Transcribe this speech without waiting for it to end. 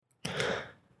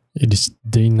It is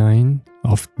day 9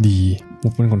 of the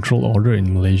movement control order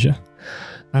in Malaysia.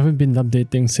 I haven't been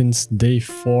updating since day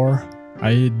 4.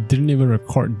 I didn't even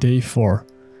record day 4,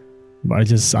 but I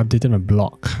just updated my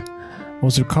blog. I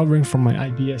was recovering from my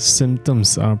IBS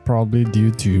symptoms, probably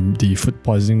due to the food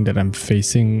poisoning that I'm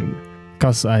facing,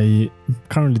 because I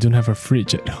currently don't have a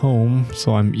fridge at home,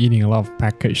 so I'm eating a lot of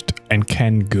packaged and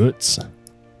canned goods,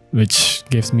 which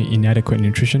gives me inadequate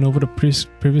nutrition over the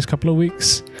previous couple of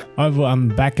weeks. However, I'm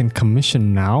back in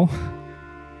commission now.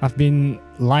 I've been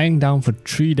lying down for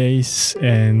 3 days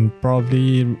and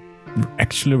probably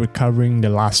actually recovering the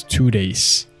last 2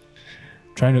 days.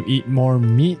 Trying to eat more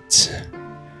meat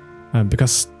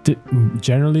because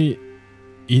generally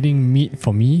eating meat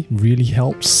for me really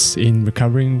helps in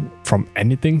recovering from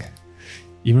anything,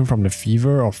 even from the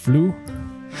fever or flu.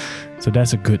 So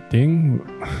that's a good thing.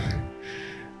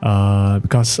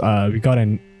 Because we got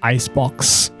an ice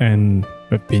box and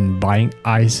we've been buying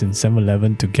ice in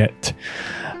 7-Eleven to get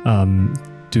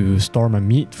to store my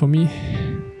meat for me.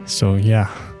 So yeah.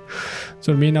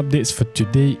 So the main updates for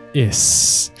today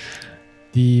is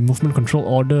the movement control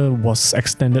order was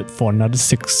extended for another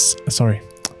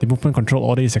the movement control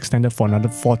order is extended for another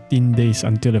 14 days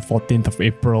until the 14th of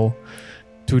April,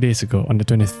 2 days ago on the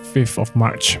 25th of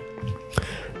March.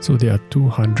 So there are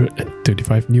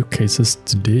 235 new cases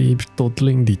today,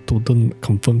 totaling the total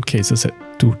confirmed cases at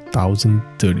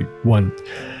 2,031.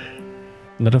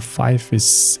 Another 5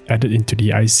 is added into the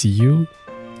ICU.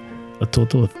 A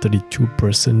total of 32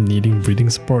 persons needing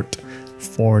breathing support.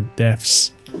 4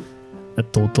 deaths. A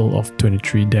total of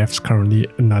 23 deaths currently.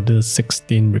 Another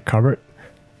 16 recovered.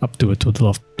 Up to a total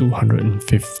of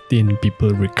 215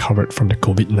 people recovered from the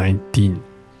COVID-19.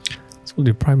 So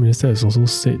the Prime Minister has also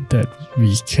said that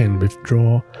we can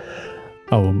withdraw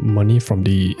our money from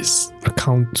the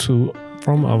account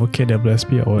from our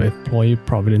KWSP, our Employee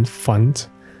Provident Fund.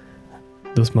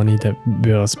 Those money that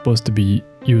were supposed to be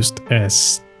used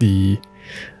as the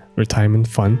retirement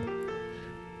fund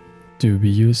to be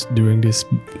used during these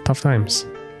tough times.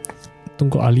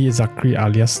 Tunku Ali Zakri,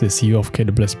 alias the CEO of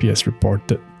KWSP, has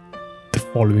reported the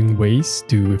following ways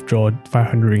to withdraw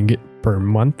 500 ringgit per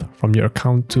month from your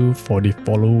account for the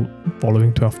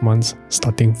following 12 months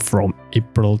starting from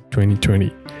April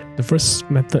 2020. The first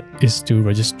method is to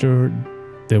register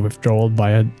the withdrawal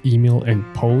via email and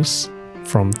post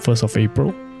from 1st of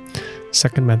April.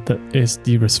 Second method is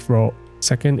to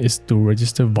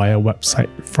register via website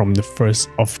from the 1st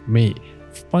of May.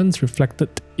 Funds reflected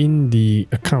in the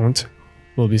account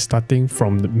will be starting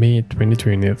from May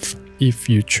 2020 if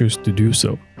you choose to do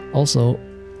so. Also,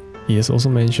 he has also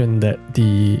mentioned that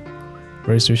the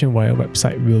registration via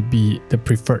website will be the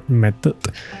preferred method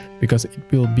because it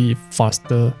will be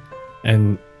faster,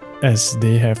 and as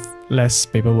they have less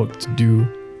paperwork to do,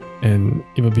 and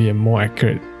it will be a more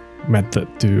accurate method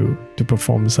to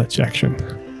perform such action.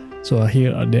 So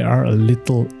here there are a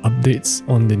little updates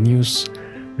on the news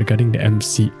regarding the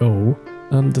MCO.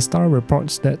 The Star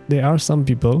reports that there are some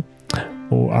people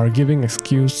who are giving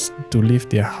excuse to leave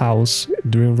their house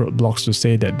during roadblocks to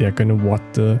say that they're gonna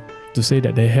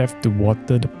they have to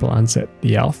water the plants at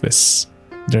the office.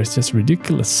 That's just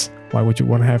ridiculous. Why would you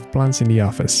want to have plants in the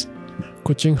office?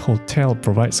 Kuching Hotel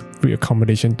provides free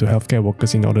accommodation to healthcare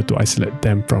workers in order to isolate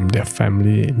them from their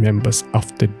family members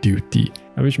after duty.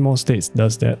 I wish more states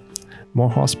does that. More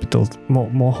hospitals,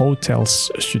 more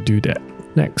hotels should do that.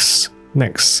 Next.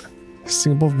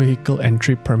 Singapore Vehicle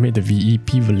Entry Permit, the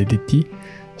VEP validity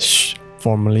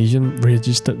for Malaysian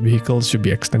registered vehicles should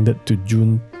be extended to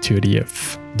June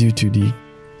 30th due to the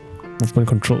movement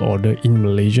control order in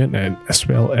Malaysia and as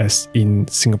well as in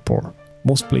Singapore.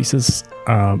 Most places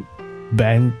are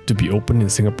banned to be open in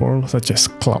Singapore, such as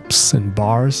clubs and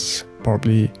bars,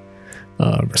 probably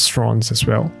restaurants as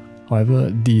well. However,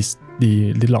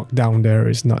 the lockdown there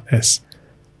is not as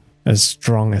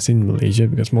strong as in Malaysia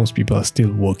because most people are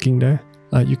still working there.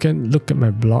 You can look at my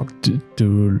blog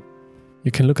you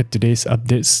can look at today's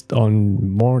updates on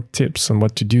more tips on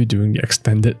what to do during the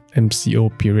extended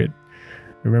MCO period.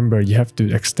 Remember, you have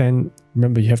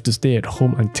to stay at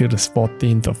home until the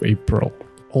 14th of April.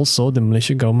 Also, the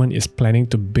Malaysian government is planning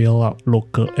to bail out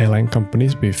local airline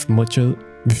companies with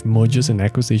mergers and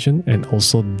acquisition and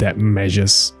also debt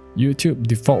measures. YouTube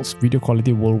defaults video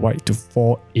quality worldwide to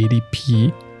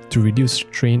 480p to reduce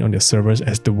strain on their servers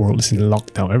as the world is in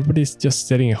lockdown. Everybody's just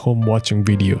sitting at home watching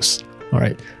videos.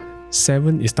 Alright.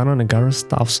 7 Istana Negara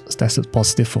staffs tested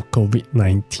positive for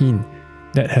COVID-19.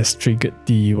 That has triggered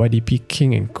the YDP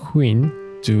King and Queen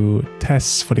to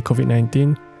test for the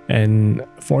COVID-19, and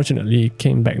fortunately it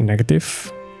came back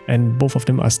negative, and both of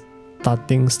them are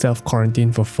starting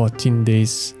self-quarantine for 14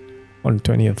 days on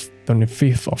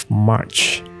 25th of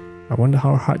March. I wonder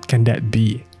how hard can that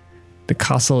be? The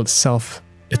castle itself,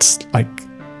 it's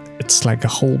like a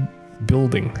whole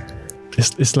building.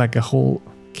 It's like a whole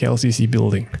KLCC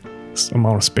building.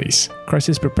 Amount of space.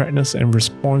 Crisis Preparedness and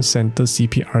Response Center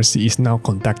CPRC is now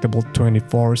contactable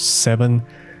 24/7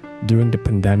 during the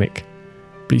pandemic.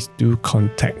 Please do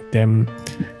contact them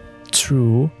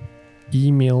through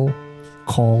email,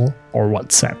 call, or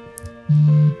WhatsApp.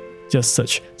 Just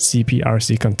search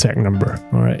CPRC contact number.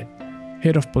 Alright.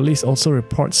 Head of Police also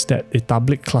reports that the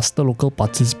Tabligh cluster local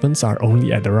participants are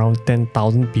only at around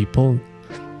 10,000 people.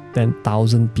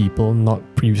 10,000 people, not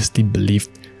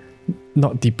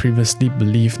the previously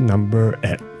believed number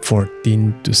at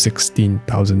 14 to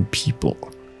 16,000 people.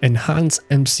 Enhanced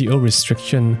MCO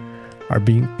restrictions are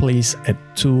being placed at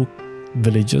 2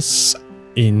 villages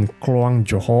in Kluang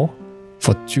Johor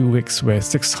for 2 weeks, where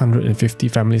 650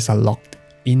 families are locked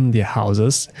in their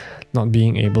houses, not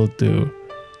being able to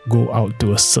go out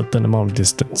to a certain amount of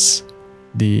distance.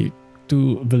 The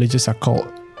 2 villages are called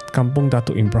Kampung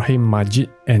Datuk Ibrahim Majid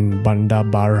and Bandar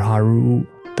Baharu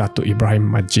Datuk Ibrahim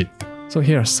Majid. So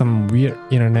here are some weird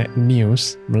internet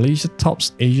news. Malaysia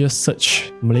tops Asia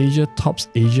searches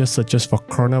for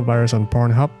coronavirus on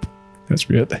Pornhub. That's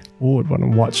weird. Who would want to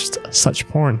watch such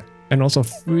porn? And also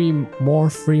more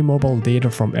free mobile data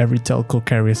from every telco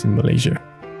carriers in Malaysia.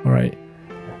 Alright,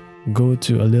 go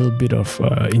to a little bit of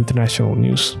international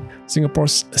news. Singapore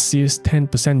sees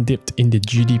 10% dip in the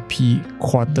GDP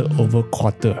quarter over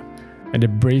quarter, and a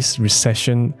brace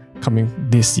recession coming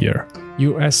this year.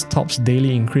 US tops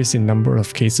daily increase in number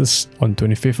of cases on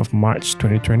 25th of March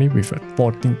 2020 with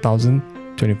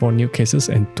 14,024 new cases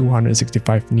and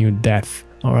 265 new deaths.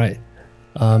 Alright,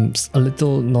 a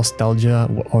little nostalgia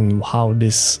on how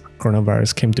this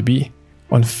coronavirus came to be.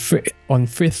 On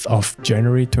 5th of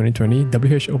January 2020,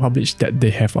 WHO published that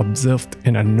they have observed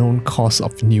an unknown cause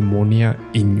of pneumonia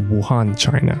in Wuhan,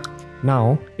 China.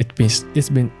 Now, it's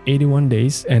been 81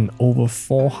 days and over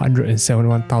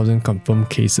 471,000 confirmed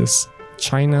cases.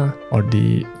 China, or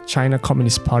the China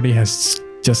Communist Party, has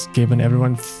just given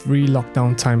everyone free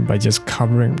lockdown time by just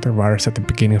covering the virus at the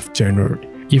beginning of January.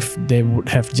 If they would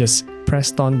have just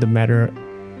pressed on the matter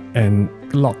and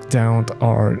locked down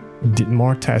or did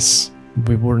more tests,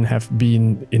 we wouldn't have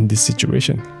been in this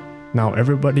situation. Now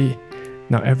every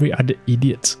other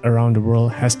idiot around the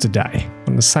world has to die.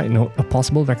 On a side note, a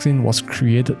possible vaccine was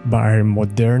created by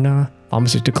Moderna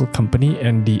pharmaceutical company,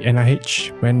 and the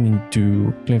NIH went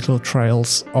into clinical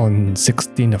trials on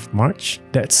 16th of March.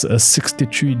 That's a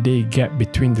 63-day gap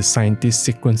between the scientists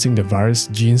sequencing the virus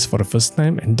genes for the first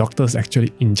time and doctors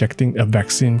actually injecting a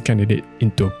vaccine candidate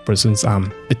into a person's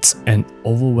arm. It's an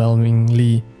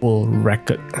overwhelmingly full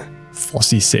record,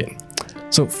 Fauci said.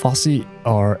 So Fauci,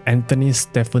 or Anthony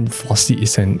Stephen Fauci,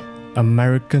 is an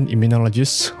American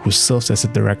immunologist who serves as a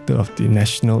director of the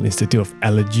National Institute of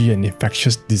Allergy and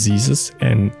Infectious Diseases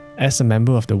and as a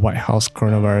member of the White House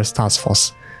Coronavirus Task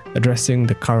Force addressing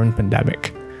the current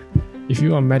pandemic. If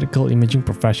you are a medical imaging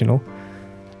professional,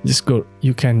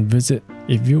 you can visit.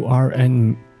 If you are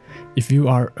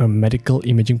a medical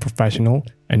imaging professional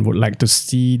and would like to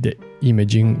see the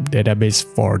imaging database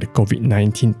for the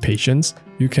COVID-19 patients,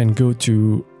 you can go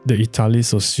to the Italy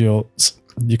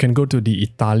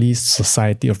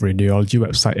Society of Radiology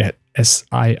website at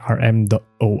sirm.org.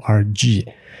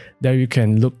 There you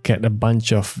can look at a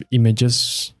bunch of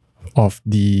images of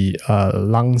the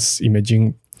lungs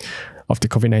imaging of the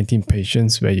COVID-19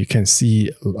 patients, where you can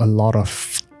see a lot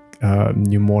of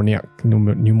pneumonia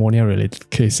related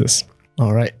cases.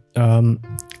 Alright,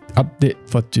 update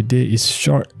for today is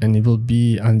short and it will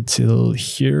be until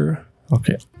here.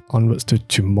 Okay, onwards to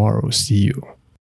tomorrow. See you.